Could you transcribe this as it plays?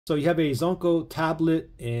So you have a Zonko tablet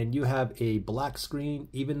and you have a black screen.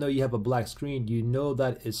 Even though you have a black screen, you know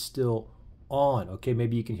that it's still on. Okay,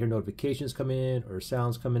 maybe you can hear notifications coming in or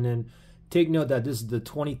sounds coming in. Take note that this is the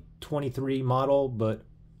 2023 model, but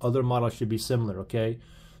other models should be similar. Okay,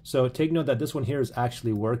 so take note that this one here is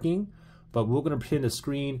actually working, but we're going to pretend the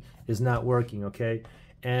screen is not working. Okay,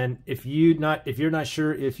 and if you're not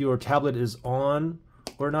sure if your tablet is on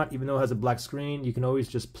or not, even though it has a black screen, you can always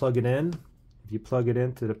just plug it in. If you plug it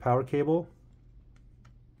into the power cable,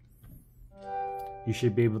 you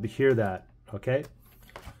should be able to hear that. Okay,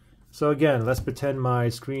 so again, let's pretend my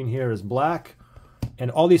screen here is black, and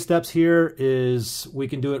all these steps here is you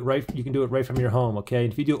can do it right from your home. Okay,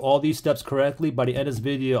 and if you do all these steps correctly, by the end of this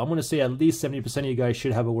video, I'm going to say at least 70% of you guys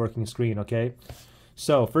should have a working screen. Okay,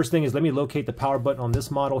 so first thing is, let me locate the power button on this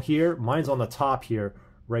model here. Mine's on the top here,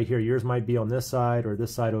 right here. Yours might be on this side or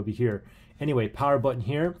this side over here. Anyway, power button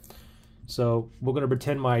here. So we're going to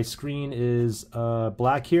pretend my screen is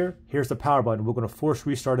black here. Here's the power button. We're going to force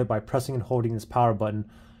restart it by pressing and holding this power button.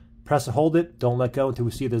 Press and hold it. Don't let go until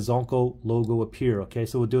we see the Zonko logo appear. Okay,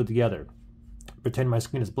 so we'll do it together. Pretend my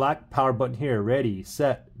screen is black. Power button here. Ready,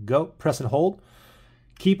 set, go. Press and hold.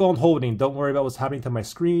 Keep on holding. Don't worry about what's happening to my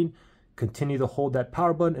screen. Continue to hold that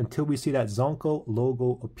power button until we see that Zonko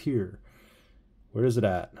logo appear. Where is it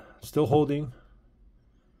at? Still holding.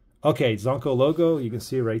 Okay, Zonko logo, you can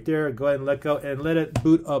see it right there. Go ahead and let go and let it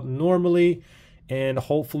boot up normally. And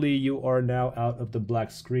hopefully you are now out of the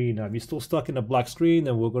black screen. Now, if you're still stuck in the black screen,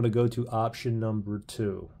 then we're going to go to option number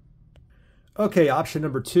 2. Okay, option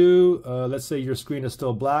number 2, let's say your screen is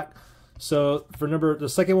still black. So for the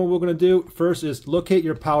second one we're going to do first is locate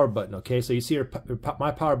your power button. Okay, so you see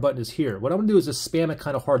my power button is here. What I'm going to do is just spam it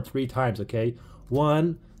kind of hard 3 times. Okay,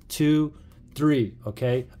 1, 2, 3.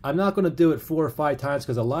 Okay, I'm not going to do it 4 or 5 times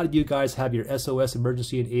because a lot of you guys have your SOS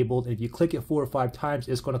emergency enabled. If you click it 4 or 5 times,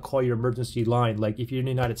 it's going to call your emergency line. Like if you're in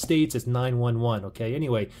the United States, it's 911. Okay,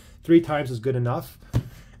 anyway, 3 times is good enough.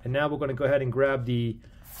 And now we're going to go ahead and grab the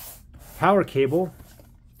power cable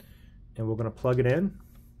and we're going to plug it in.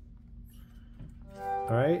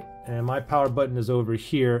 All right, and my power button is over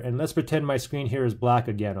here, and let's pretend my screen here is black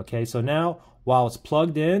again. Okay, so now while it's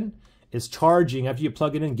plugged in, it's charging. After you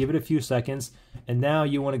plug it in, give it a few seconds, and now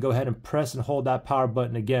you want to go ahead and press and hold that power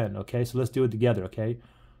button again. Okay, so let's do it together. Okay,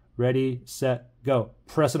 ready, set, go.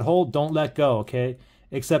 Press and hold, don't let go. Okay,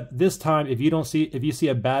 except this time, if you see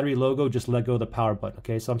a battery logo, just let go of the power button.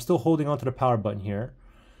 Okay, so I'm still holding onto the power button here,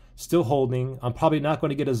 still holding. I'm probably not going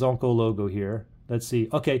to get a Zonko logo here. Let's see.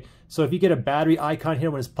 Okay, so if you get a battery icon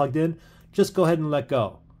here when it's plugged in, just go ahead and let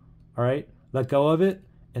go. All right, let go of it.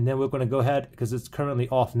 And then we're going to go ahead, because it's currently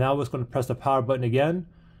off. Now we're going to press the power button again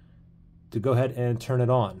to go ahead and turn it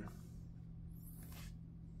on.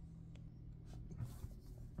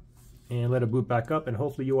 And let it boot back up, and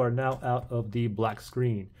hopefully you are now out of the black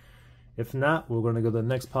screen. If not, we're going to go to the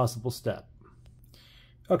next possible step.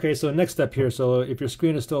 Okay, so next step here. So if your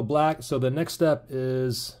screen is still black, so the next step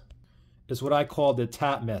is what I call the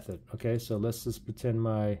tap method. Okay, so let's just pretend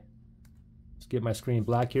let's get my screen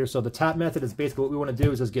black here. So the tap method is basically what we want to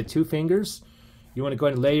do is just get 2 fingers. You want to go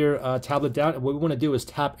ahead and lay your tablet down, and what we want to do is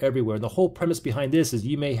tap everywhere. And the whole premise behind this is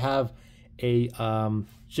you may have a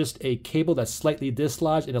just a cable that's slightly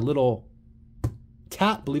dislodged, and a little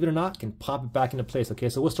tap, believe it or not, can pop it back into place. Okay,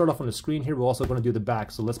 so we'll start off on the screen here. We're also going to do the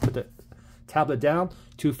back. So let's put the tablet down,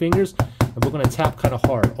 2 fingers, and we're going to tap kind of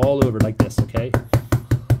hard all over like this. Okay,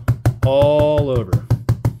 all over.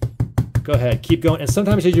 Go ahead, keep going. And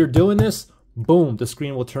sometimes as you're doing this, boom, the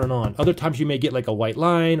screen will turn on. Other times you may get like a white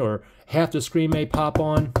line or half the screen may pop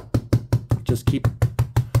on. Just keep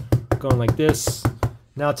going like this.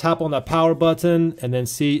 Now tap on that power button and then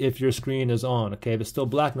see if your screen is on. Okay, if it's still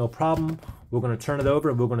black, no problem. We're going to turn it over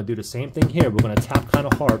and we're going to do the same thing here. We're going to tap kind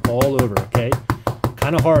of hard all over, okay?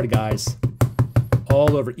 Kind of hard, guys.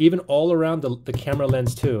 All over, even all around the camera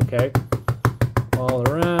lens too, okay? All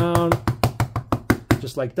around,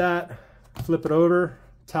 just like that. Flip it over,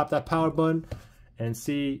 tap that power button, and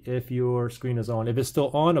see if your screen is on. If it's still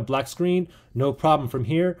on, a black screen, no problem. From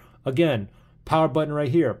here, again, power button right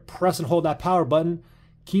here. Press and hold that power button.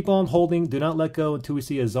 Keep on holding. Do not let go until we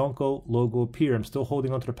see a Zonko logo appear. I'm still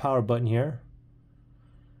holding onto the power button here.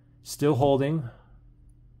 Still holding.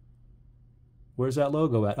 Where's that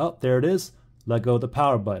logo at? Oh, there it is. Let go of the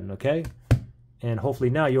power button, okay? And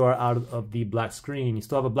hopefully now you are out of the black screen. You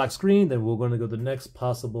still have a black screen, then we're going to go to the next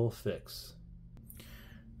possible fix.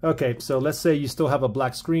 Okay, so let's say you still have a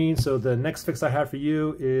black screen. So the next fix I have for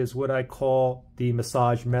you is what I call the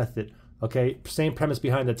massage method. Okay, same premise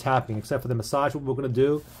behind the tapping, except for the massage. What we're going to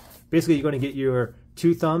do, basically you're going to get your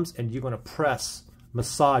 2 thumbs and you're going to press,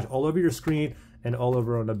 massage all over your screen and all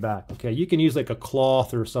over on the back. Okay, you can use like a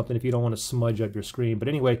cloth or something if you don't want to smudge up your screen. But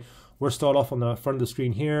anyway, we'll start off on the front of the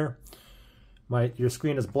screen here. Your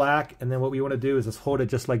screen is black, and then what we want to do is just hold it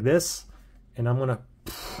just like this, and I'm going to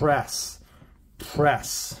press,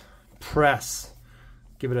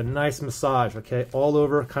 give it a nice massage, okay, all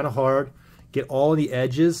over, kind of hard, get all the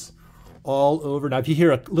edges all over. Now if you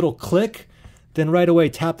hear a little click, then right away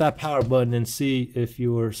tap that power button and see if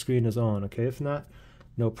your screen is on, okay? If not,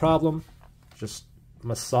 no problem, just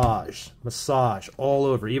massage all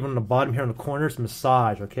over, even on the bottom here in the corners,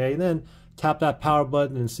 massage, okay? And then tap that power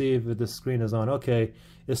button and see if the screen is on. Okay,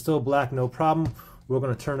 it's still black, no problem. We're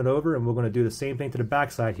going to turn it over and we're going to do the same thing to the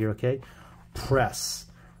back side here, okay? Press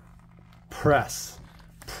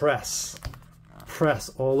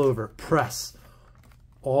all over, press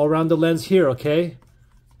all around the lens here, okay?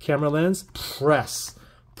 Camera lens, press.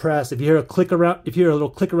 If you hear a click around, if you hear a little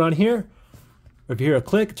click around here, or if you hear a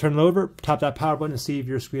click, turn it over, tap that power button and see if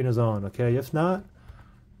your screen is on, okay? If not,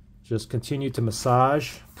 just continue to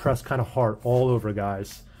massage, press kind of hard all over,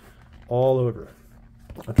 guys, all over.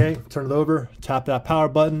 Okay, turn it over, tap that power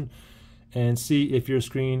button, and see if your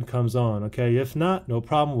screen comes on, okay? If not, no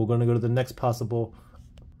problem, we're gonna go to the next possible.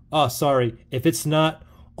 Oh, sorry, if it's not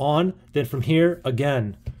on, then from here,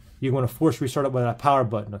 again, you're gonna force restart it with that power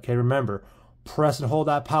button, okay? Remember, press and hold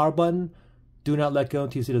that power button, do not let go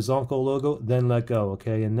until you see the Zonko logo, then let go,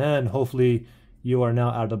 okay? And then hopefully you are now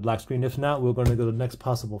out of the black screen. If not, we're going to go to the next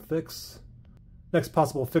possible fix. Next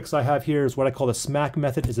possible fix I have here is what I call the smack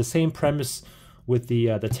method. It's the same premise with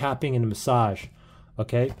the tapping and the massage.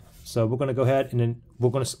 Okay, so we're going to go ahead and then we're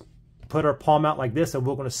going to put our palm out like this, and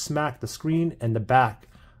we're going to smack the screen and the back.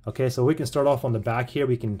 Okay, so we can start off on the back here.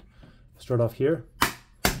 We can start off here,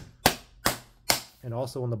 and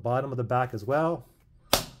also on the bottom of the back as well.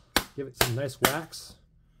 Give it some nice whacks.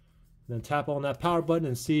 Then tap on that power button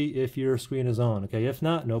and see if your screen is on, okay? If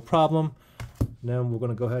not, no problem. Then we're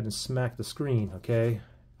gonna go ahead and smack the screen, okay?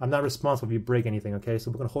 I'm not responsible if you break anything, okay? So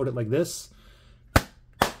we're gonna hold it like this.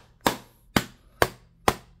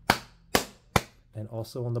 And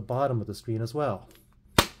also on the bottom of the screen as well.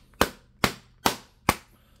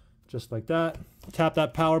 Just like that. Tap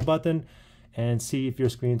that power button and see if your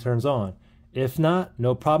screen turns on. If not,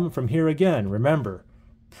 no problem. From here again, remember,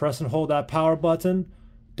 press and hold that power button.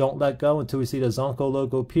 Don't let go until we see the Zonko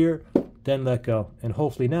logo appear, then let go. And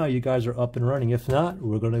hopefully now you guys are up and running. If not,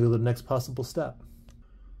 we're going to go to the next possible step.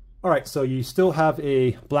 All right, so you still have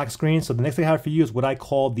a black screen. So the next thing I have for you is what I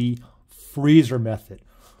call the freezer method.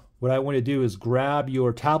 What I want to do is grab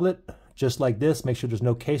your tablet, just like this. Make sure there's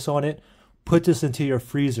no case on it. Put this into your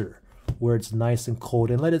freezer where it's nice and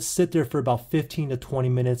cold, and let it sit there for about 15 to 20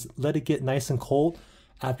 minutes. Let it get nice and cold.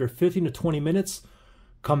 After 15 to 20 minutes,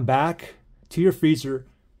 come back to your freezer,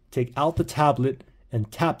 take out the tablet,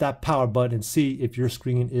 and tap that power button and see if your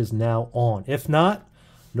screen is now on. If not,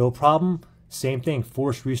 no problem. Same thing,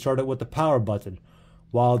 force restart it with the power button.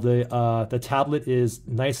 While the tablet is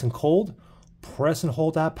nice and cold, press and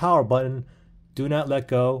hold that power button. Do not let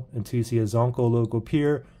go until you see a Zonko logo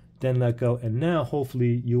appear, then let go. And now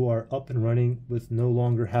hopefully you are up and running with no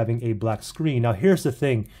longer having a black screen. Now here's the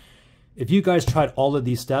thing. If you guys tried all of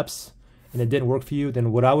these steps and it didn't work for you,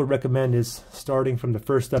 then what I would recommend is starting from the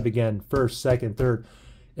first step again, first, second, third.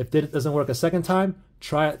 If it doesn't work a second time,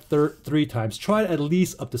 try it 3 times. Try it at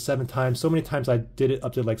least up to 7 times. So many times I did it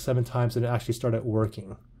up to like 7 times and it actually started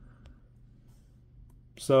working.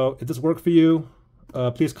 So if this worked for you,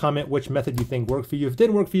 please comment which method you think worked for you. If it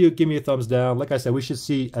didn't work for you, give me a thumbs down. Like I said, we should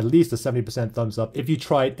see at least a 70% thumbs up if you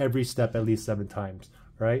tried every step at least 7 times.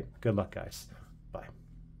 All right? Good luck, guys.